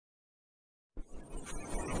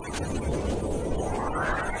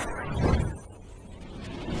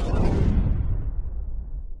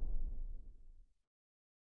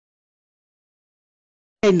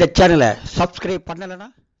இந்த சேனலை சப்ஸ்கிரைப் பண்ணலைன்னா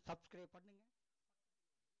சப்ஸ்கிரைப் பண்ணுங்க.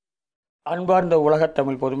 அன்பார்ந்த உலகத்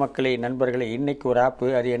தமிழ் பொதுமக்களே, நண்பர்களே, இன்றைக்கி ஒரு ஆப்பு,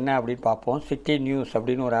 அது என்ன அப்படின்னு பார்ப்போம். சிட்டி நியூஸ்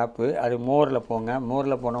அப்படின்னு ஒரு ஆப்பு. அது மோரில் போங்க.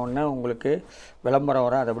 மோரில் போனோடனே உங்களுக்கு விளம்பரம்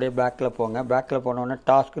வரும். அது அப்படியே பேக்கில் போங்க. பேக்கில் போனோடனே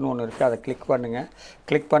டாஸ்க்குன்னு ஒன்று இருக்குது, அதை கிளிக் பண்ணுங்கள்.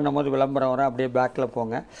 கிளிக் பண்ணும்போது விளம்பரம் வரும். அப்படியே பேக்கில்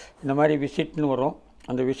போங்க. இந்த மாதிரி விசிட்னு வரும்.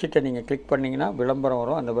 அந்த விசிட்டை நீங்கள் கிளிக் பண்ணிங்கன்னா விளம்பரம்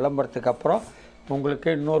வரும். அந்த விளம்பரத்துக்கு அப்புறம் உங்களுக்கு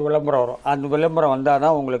இன்னொரு விளம்பரம் வரும். அந்த விளம்பரம் வந்தால்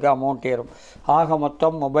தான் உங்களுக்கு அமௌண்ட் ஏறும். ஆக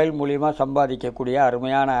மொத்தம் மொபைல் மூலிமா சம்பாதிக்கக்கூடிய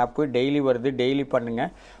அருமையான ஆப்பு. டெய்லி வருது, டெய்லி பண்ணுங்கள்.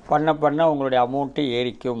 பண்ண உங்களுடைய அமௌண்ட்டு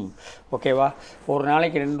ஏறிக்கும். ஓகேவா? ஒரு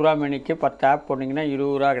நாளைக்கு 2 ரூபா மணிக்கு 10 ஆப் போட்டிங்கன்னா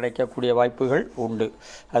 20 ரூபா கிடைக்கக்கூடிய வாய்ப்புகள் உண்டு.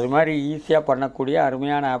 அது மாதிரி ஈஸியாக பண்ணக்கூடிய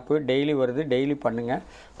அருமையான ஆப்பு. டெய்லி வருது, டெய்லி பண்ணுங்கள்.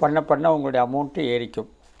 பண்ண உங்களுடைய அமௌண்ட்டு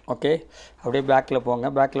ஏறிக்கும். ஓகே, அப்படியே பேக்கில் போங்க.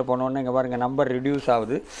 பேக்கில் போனோடனே இங்கே பாருங்கள், நம்பர் ரிடியூஸ்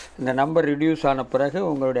ஆகுது. இந்த நம்பர் ரிடியூஸ் ஆன பிறகு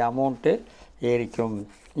உங்களுடைய அமௌண்ட்டு ஏறிக்கும்.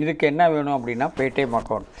 இதுக்கு என்ன வேணும் அப்படின்னா பேடிஎம்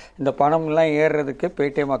அக்கௌண்ட். இந்த பணம்லாம் ஏறுறதுக்கு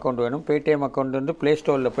பேடிஎம் அக்கௌண்ட் வேணும். பேடிஎம் அக்கௌண்ட் வந்து ப்ளே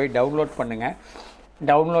ஸ்டோரில் போய் டவுன்லோட் பண்ணுங்கள்.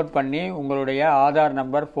 டவுன்லோட் பண்ணி உங்களுடைய ஆதார்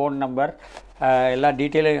நம்பர், ஃபோன் நம்பர் எல்லா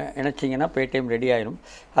டீட்டெயிலும் இணைச்சிங்கன்னா பேடிஎம் ரெடி ஆயிடும்.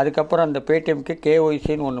 அதுக்கப்புறம் அந்த பேடிஎம்க்கு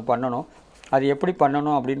கேஒய்சின்னு ஒன்று பண்ணணும். அது எப்படி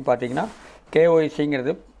பண்ணணும் அப்படின்னு பார்த்தீங்கன்னா,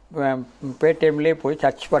 கேஒய்சிங்கிறது பேடிஎம்லேயே போய்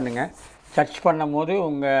சர்ச் பண்ணுங்கள். சர்ச் பண்ணும் போது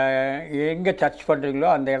எங்கே சர்ச் பண்ணுறீங்களோ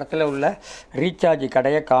அந்த இடத்துல உள்ள ரீசார்ஜ்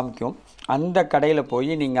கடையை காமிக்கும். அந்த கடையில்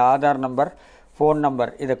போய் நீங்கள் ஆதார் நம்பர், ஃபோன்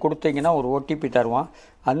நம்பர் இதை கொடுத்தீங்கன்னா ஒரு ஓடிபி தருவான்.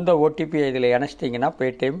 அந்த ஓடிபியை இதில் இணைச்சிட்டிங்கன்னா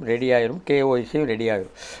பேடிஎம் ரெடி ஆயிரும், கேஒய்சியும் ரெடி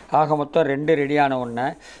ஆகிடும். ஆக மொத்தம் 2 ரெடியான ஒன்று.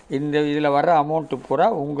 இதில் வர்ற அமௌண்ட்டு பூரா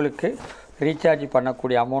உங்களுக்கு ரீசார்ஜ்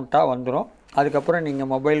பண்ணக்கூடிய அமௌண்ட்டாக வந்துடும். அதுக்கப்புறம்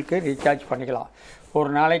நீங்கள் மொபைலுக்கு ரீசார்ஜ் பண்ணிக்கலாம். ஒரு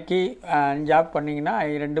நாளைக்கு 5 ஆப் பண்ணிங்கன்னா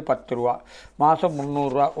 2 10 ரூபா, மாதம்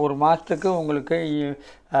 300 ரூபா. ஒரு மாதத்துக்கு உங்களுக்கு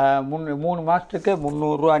 3 மாதத்துக்கு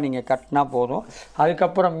 300 ரூபா நீங்கள் கட்டினா போதும்.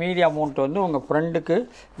 அதுக்கப்புறம் மீதி அமௌண்ட் வந்து உங்கள் ஃப்ரெண்டுக்கு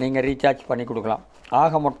நீங்கள் ரீசார்ஜ் பண்ணி கொடுக்கலாம்.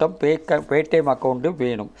 ஆக மொத்தம் பேடிஎம் அக்கௌண்ட்டு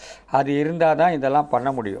வேணும். அது இருந்தால் தான் இதெல்லாம் பண்ண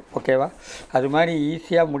முடியும். ஓகேவா? அது மாதிரி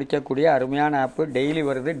ஈஸியாக முடிக்கக்கூடிய அருமையான ஆப்பு. டெய்லி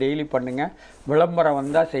வருது, டெய்லி பண்ணுங்கள். விளம்பரம்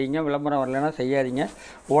வந்தால் செய்யுங்க, விளம்பரம் வரலைன்னா செய்யாதீங்க.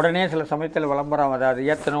 உடனே சில சமயத்தில் விளம்பரம் வராது,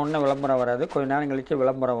 ஏற்றணுன்னு விளம்பரம் வராது, கொஞ்ச நேரம் கழித்து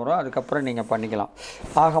விளம்பரம் வரும். அதுக்கப்புறம் நீங்கள் பண்ணிக்கலாம்.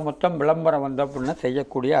 ஆக மொத்தம் விளம்பரம் வந்த அப்படின்னா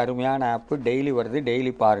செய்யக்கூடிய அருமையான ஆப்பு. டெய்லி வருது,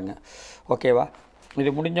 டெய்லி பாருங்கள். ஓகேவா? இது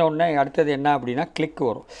முடிஞ்ச உடனே அடுத்தது என்ன அப்படின்னா கிளிக்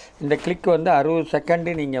வரும். இந்த கிளிக் வந்து 60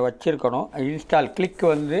 செகண்டு நீங்கள் வச்சுருக்கணும். இன்ஸ்டால் கிளிக்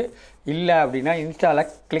வந்து இல்லை அப்படின்னா இன்ஸ்டாலை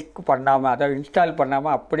கிளிக் பண்ணாமல், அதாவது இன்ஸ்டால்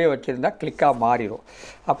பண்ணாமல் அப்படியே வச்சுருந்தா கிளிக்காக மாறிடும்.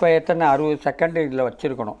 அப்போ எத்தனை 60 செகண்டு இதில்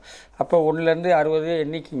வச்சுருக்கணும். அப்போ 1லேருந்து 60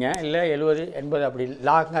 எண்ணிக்கிங்க, இல்லை 70 80 அப்படி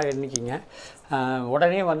லாங்காக எண்ணிக்கிங்க.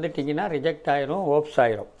 உடனே வந்துட்டிங்கன்னா ரிஜெக்ட் ஆயிரும், ஓப்ஸ்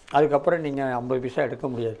ஆயிரும். அதுக்கப்புறம் நீங்கள் 50 பைசா எடுக்க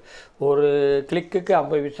முடியாது. ஒரு கிளிக்குக்கு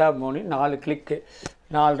 50 பைசா போனி 4 கிளிக்கு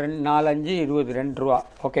 4 5 20 2 ரூபா.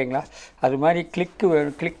 ஓகேங்களா? அது மாதிரி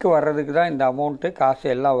கிளிக்கு வர்றதுக்கு தான் இந்த அமௌண்ட்டு, காசு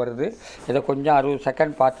எல்லாம் வருது. இதை கொஞ்சம் 60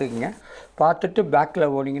 செகண்ட் பார்த்துக்குங்க. பார்த்துட்டு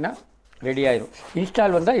பேக்கில் போனீங்கன்னா ரெடி ஆயிரும்.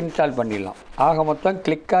 இன்ஸ்டால் வந்தால் இன்ஸ்டால் பண்ணிடலாம். ஆக மொத்தம்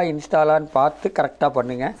கிளிக்காக இன்ஸ்டாலான்னு பார்த்து கரெக்டாக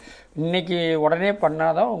பண்ணுங்கள். இன்றைக்கி உடனே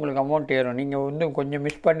பண்ணால் தான் உங்களுக்கு அமௌண்ட் ஏறும். நீங்கள் வந்து கொஞ்சம்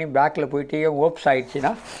மிஸ் பண்ணி பேக்கில் போயிட்டு ஓப்ஸ்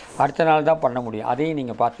ஆகிடுச்சின்னா அடுத்த நாள் தான் பண்ண முடியும். அதையும்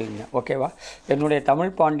நீங்கள் பார்த்துக்குங்க. ஓகேவா? என்னுடைய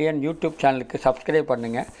தமிழ் பாண்டியன் யூடியூப் சேனலுக்கு சப்ஸ்கிரைப்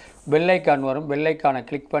பண்ணுங்கள். பெல் ஐக்கான் வரும். பெல் ஐக்கானை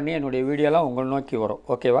கிளிக் பண்ணி என்னுடைய வீடியோலாம் உங்களை நோக்கி வரும்.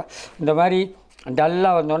 ஓகேவா? இந்த மாதிரி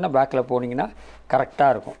டல்லாக வந்தோடனே பேக்கில் போனீங்கன்னா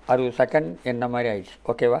கரெக்டாக இருக்கும். 60 செகண்ட் என்ன மாதிரி ஆயிடுச்சு.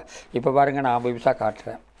 ஓகேவா? இப்போ பாருங்கள், நான் 50 பைசா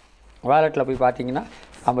காட்டுறேன். வாலெட்டில் போய் பார்த்தீங்கன்னா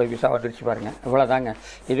 50 பைசா வந்துருச்சு பாருங்கள். இவ்வளோதாங்க.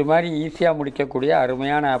 இது மாதிரி ஈஸியாக முடிக்கக்கூடிய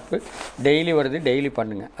அருமையான ஆப்பு. டெய்லி வருது, டெய்லி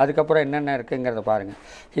பண்ணுங்கள். அதுக்கப்புறம் என்னென்ன இருக்குங்கிறத பாருங்கள்.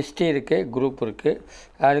 ஹிஸ்ட்ரி இருக்குது, குரூப் இருக்குது.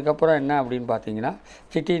 அதுக்கப்புறம் என்ன அப்படின்னு பார்த்தீங்கன்னா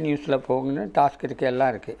சிட்டி நியூஸில் போகணுன்னு டாஸ்க் இருக்குது,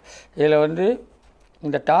 எல்லாம் இருக்குது. இதில் வந்து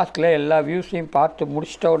இந்த டாஸ்கில் எல்லா வியூஸையும் பார்த்து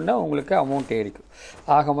முடிச்சிட்ட உடனே உங்களுக்கு அமௌண்ட் ஏறிக்கும்.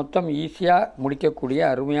 ஆக மொத்தம் ஈஸியாக முடிக்கக்கூடிய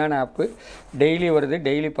அருமையான ஆப்பு. டெய்லி வருது,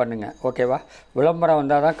 டெய்லி பண்ணுங்கள். ஓகேவா? விளம்பரம்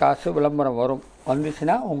வந்தால் தான் காசு, விளம்பரம் வரும்.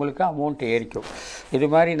 வந்துச்சுன்னா உங்களுக்கு அமௌண்ட் ஏறிக்கும். இது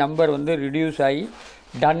மாதிரி நம்பர் வந்து ரிடியூஸ் ஆகி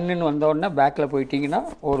டன்னுன்னு வந்தோடனே பேக்கில் போயிட்டிங்கன்னா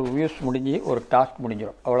ஒரு வியூஸ் முடிஞ்சு ஒரு டாஸ்க்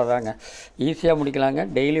முடிஞ்சிடும். அவ்வளோதாங்க. ஈஸியாக முடிக்கலாங்க.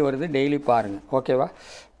 டெய்லி வருது, டெய்லி பாருங்கள். ஓகேவா?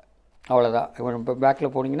 அவ்வளோதான். இப்போ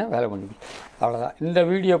பேக்கில் போனீங்கன்னா வேலை முடிஞ்சு. அவ்வளோதான். இந்த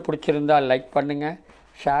வீடியோ பிடிச்சிருந்தால் லைக் பண்ணுங்கள்,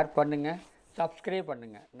 ஷேர் பண்ணுங்கள், சப்ஸ்கிரைப்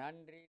பண்ணுங்கள். நன்றி.